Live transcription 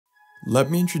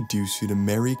Let me introduce you to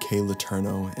Mary Kay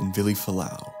Letourneau and Vili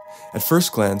Fualaau. At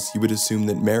first glance, you would assume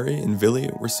that Mary and Vili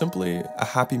were simply a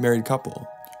happy married couple.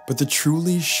 But the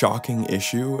truly shocking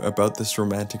issue about this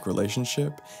romantic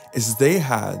relationship is they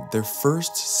had their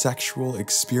first sexual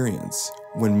experience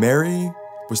when Mary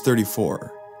was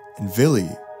 34 and Vili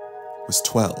was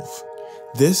 12.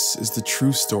 This is the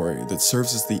true story that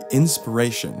serves as the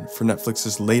inspiration for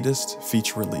Netflix's latest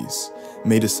feature release,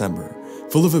 May December,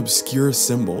 full of obscure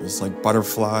symbols like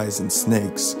butterflies and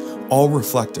snakes, all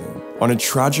reflecting on a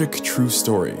tragic true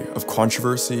story of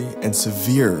controversy and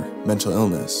severe mental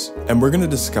illness. And we're going to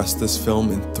discuss this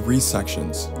film in 3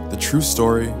 sections: the true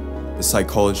story, the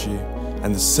psychology,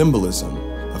 and the symbolism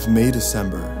of May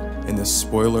December in this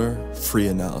spoiler-free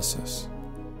analysis.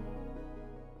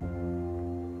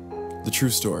 The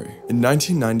true story. In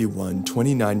 1991,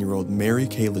 29-year-old Mary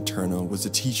Kay Letourneau was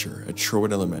a teacher at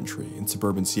Sherwood Elementary in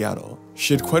suburban Seattle.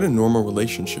 She had quite a normal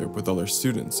relationship with all her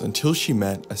students until she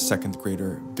met a 2nd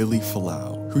grader, Vili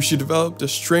Fualaau, who she developed a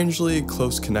strangely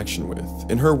close connection with.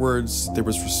 In her words, there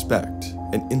was respect,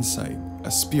 an insight,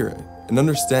 a spirit, an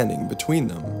understanding between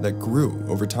them that grew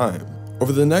over time.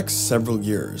 Over the next several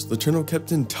years, Letourneau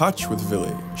kept in touch with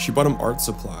Vili. She bought him art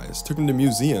supplies, took him to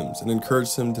museums, and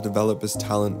encouraged him to develop his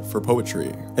talent for poetry.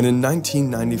 And in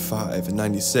 1995 and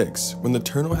 96, when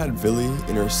Letourneau had Vili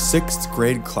in her 6th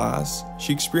grade class,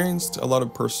 she experienced a lot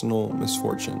of personal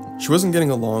misfortune. She wasn't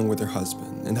getting along with her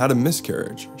husband and had a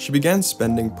miscarriage. She began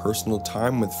spending personal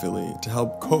time with Vili to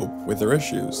help cope with her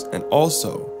issues, and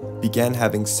also began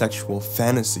having sexual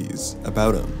fantasies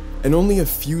about him. And only a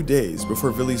few days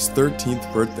before Vili's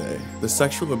 13th birthday, the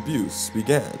sexual abuse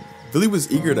began. Vili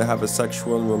was eager to have a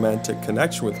sexual and romantic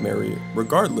connection with Mary,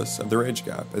 regardless of their age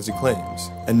gap, as he claims.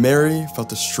 And Mary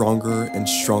felt a stronger and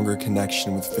stronger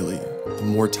connection with Vili the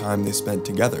more time they spent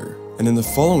together. And in the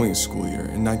following school year,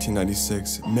 in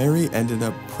 1996, Mary ended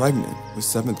up pregnant with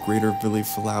 7th grader Vili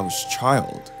Fualaau's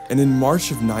child. And in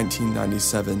March of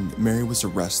 1997, Mary was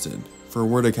arrested for a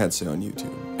word I can't say on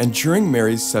YouTube. And during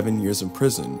Mary's 7 years in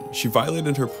prison, she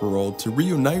violated her parole to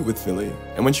reunite with Vili,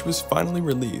 and when she was finally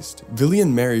released, Vili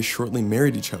and Mary shortly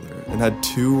married each other and had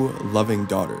 2 loving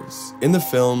daughters. In the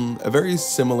film, a very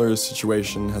similar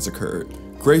situation has occurred.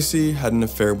 Gracie had an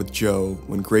affair with Joe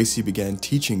when Gracie began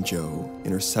teaching Joe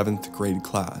in her 7th grade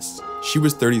class. She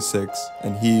was 36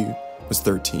 and he was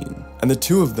 13. And the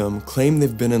 2 of them claim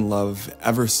they've been in love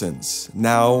ever since,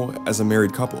 now as a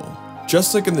married couple.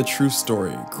 Just like in the true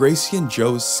story, Gracie and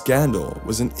Joe's scandal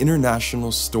was an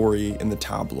international story in the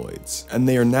tabloids, and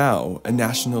they are now a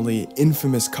nationally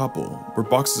infamous couple where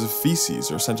boxes of feces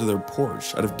are sent to their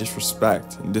porch out of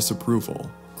disrespect and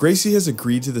disapproval. Gracie has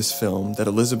agreed to this film that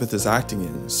Elizabeth is acting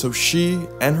in so she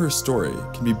and her story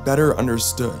can be better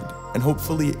understood and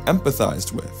hopefully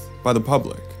empathized with by the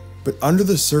public. But under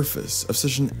the surface of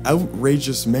such an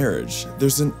outrageous marriage,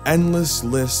 there's an endless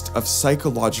list of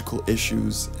psychological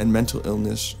issues and mental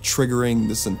illness triggering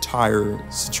this entire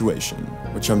situation,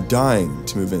 which I'm dying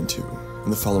to move into in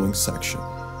the following section.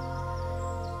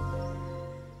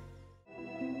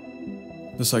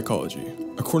 The psychology.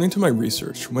 According to my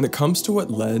research, when it comes to what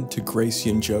led to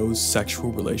Gracie and Joe's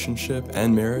sexual relationship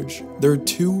and marriage, there are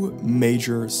 2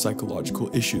 major psychological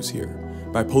issues here: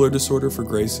 bipolar disorder for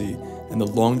Gracie and the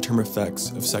long-term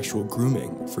effects of sexual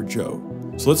grooming for Joe.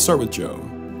 So let's start with Joe.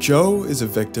 Joe is a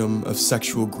victim of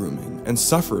sexual grooming and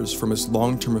suffers from its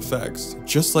long-term effects,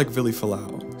 just like Vili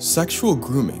Fualaau. Sexual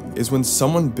grooming is when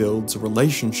someone builds a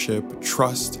relationship,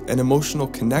 trust, and emotional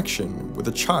connection with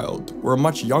a child or a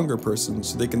much younger person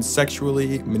so they can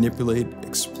sexually manipulate,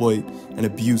 exploit, and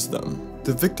abuse them.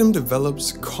 The victim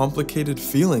develops complicated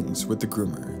feelings with the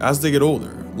groomer as they get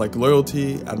older, like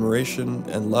loyalty, admiration,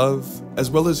 and love,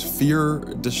 as well as fear,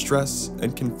 distress,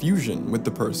 and confusion with the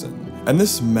person. And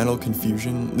this mental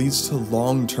confusion leads to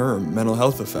long-term mental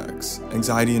health effects: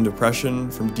 anxiety and depression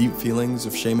from deep feelings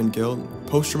of shame and guilt,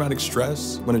 post-traumatic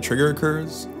stress when a trigger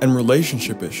occurs, and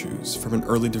relationship issues from an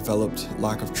early developed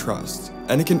lack of trust.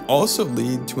 And it can also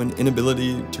lead to an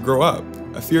inability to grow up,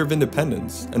 a fear of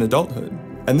independence and adulthood.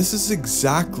 And this is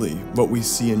exactly what we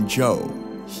see in Joe.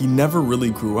 He never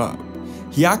really grew up.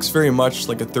 He acts very much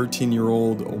like a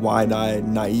 13-year-old, wide-eyed,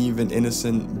 naive, and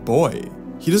innocent boy.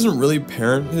 He doesn't really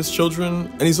parent his children,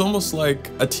 and he's almost like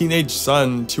a teenage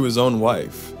son to his own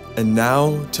wife. And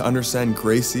now, to understand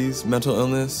Gracie's mental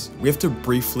illness, we have to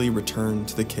briefly return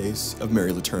to the case of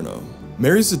Mary Letourneau.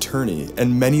 Mary's attorney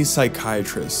and many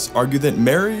psychiatrists argue that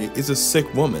Mary is a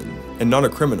sick woman and not a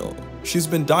criminal. She's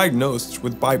been diagnosed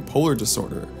with bipolar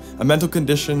disorder, a mental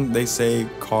condition they say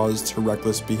caused her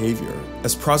reckless behavior.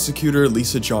 As prosecutor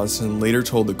Lisa Johnson later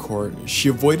told the court, she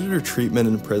avoided her treatment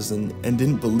in prison and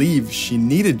didn't believe she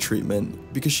needed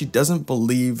treatment because she doesn't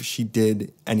believe she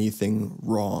did anything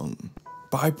wrong.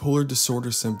 Bipolar disorder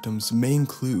symptoms may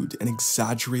include an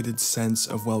exaggerated sense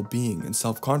of well-being and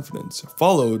self-confidence,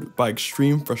 followed by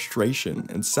extreme frustration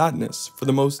and sadness for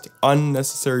the most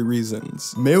unnecessary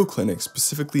reasons. Mayo Clinic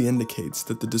specifically indicates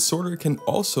that the disorder can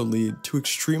also lead to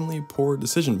extremely poor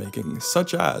decision-making,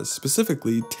 such as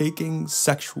specifically taking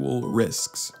sexual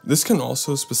risks. This can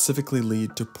also specifically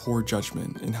lead to poor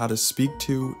judgment in how to speak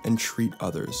to and treat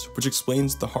others, which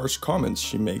explains the harsh comments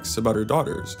she makes about her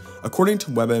daughters. According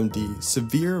to WebMD,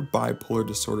 severe bipolar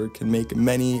disorder can make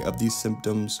many of these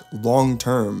symptoms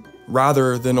long-term,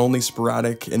 rather than only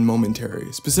sporadic and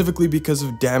momentary, specifically because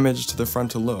of damage to the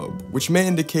frontal lobe, which may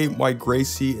indicate why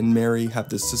Gracie and Mary have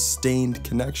this sustained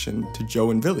connection to Joe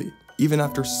and Vili, even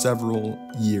after several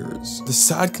years. The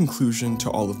sad conclusion to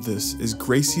all of this is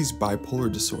Gracie's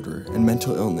bipolar disorder and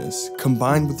mental illness,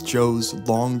 combined with Joe's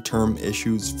long-term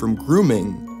issues from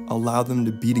grooming, allow them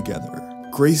to be together.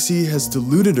 Gracie has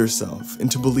deluded herself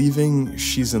into believing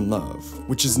she's in love,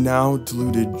 which has now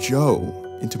deluded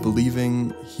Joe into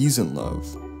believing he's in love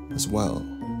as well.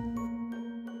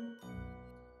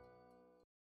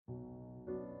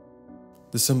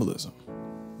 The symbolism.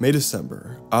 May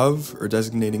December, of or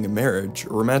designating a marriage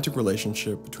or romantic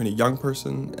relationship between a young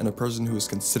person and a person who is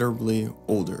considerably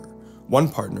older, one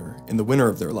partner in the winter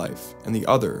of their life and the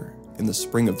other in the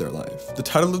spring of their life. The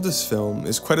title of this film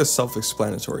is quite a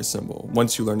self-explanatory symbol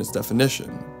once you learn its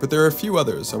definition, but there are a few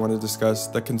others I want to discuss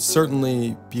that can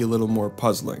certainly be a little more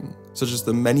puzzling, such as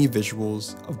the many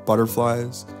visuals of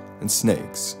butterflies and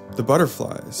snakes. The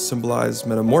butterflies symbolize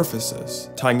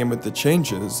metamorphosis, tying in with the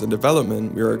changes and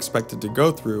development we are expected to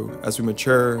go through as we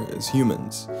mature as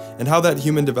humans, and how that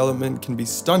human development can be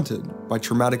stunted by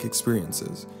traumatic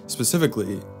experiences,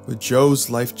 specifically with Joe's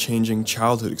life-changing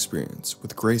childhood experience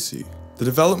with Gracie. The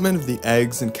development of the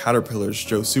eggs and caterpillars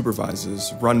Joe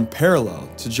supervises run parallel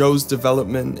to Joe's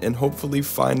development and hopefully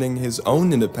finding his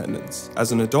own independence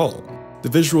as an adult. The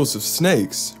visuals of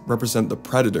snakes represent the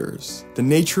predators. The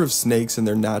nature of snakes in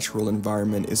their natural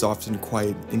environment is often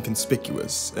quite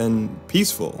inconspicuous and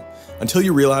peaceful, until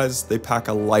you realize they pack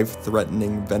a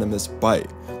life-threatening venomous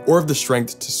bite, or have the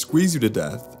strength to squeeze you to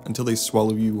death until they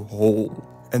swallow you whole.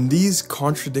 And these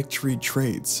contradictory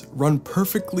traits run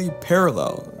perfectly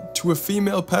parallel to a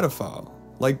female pedophile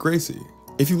like Gracie.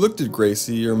 If you looked at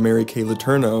Gracie or Mary Kay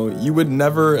Letourneau, you would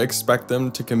never expect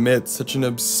them to commit such an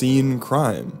obscene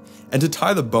crime. And to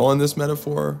tie the bow on this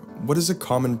metaphor, what is a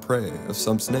common prey of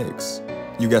some snakes?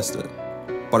 You guessed it,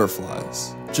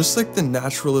 butterflies. Just like the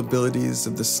natural abilities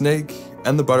of the snake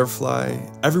and the butterfly,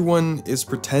 everyone is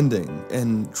pretending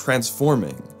and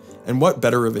transforming. And what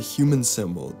better of a human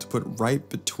symbol to put right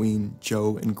between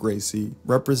Joe and Gracie,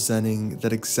 representing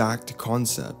that exact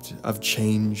concept of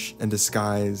change and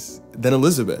disguise, than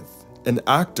Elizabeth, an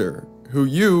actor who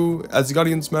you, as the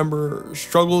audience member,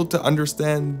 struggle to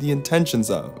understand the intentions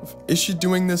of. Is she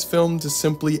doing this film to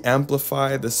simply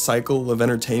amplify the cycle of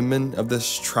entertainment of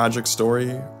this tragic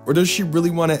story? Or does she really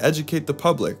want to educate the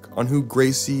public on who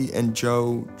Gracie and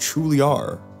Joe truly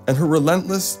are? And her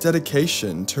relentless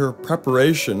dedication to her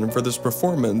preparation for this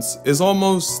performance is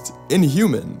almost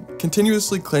inhuman,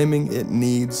 continuously claiming it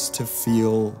needs to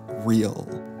feel real,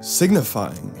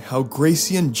 signifying how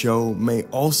Gracie and Joe may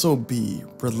also be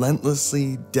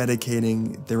relentlessly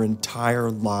dedicating their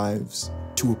entire lives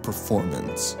to a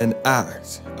performance, an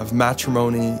act of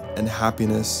matrimony and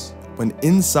happiness, when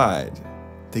inside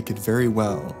they could very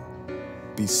well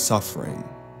be suffering.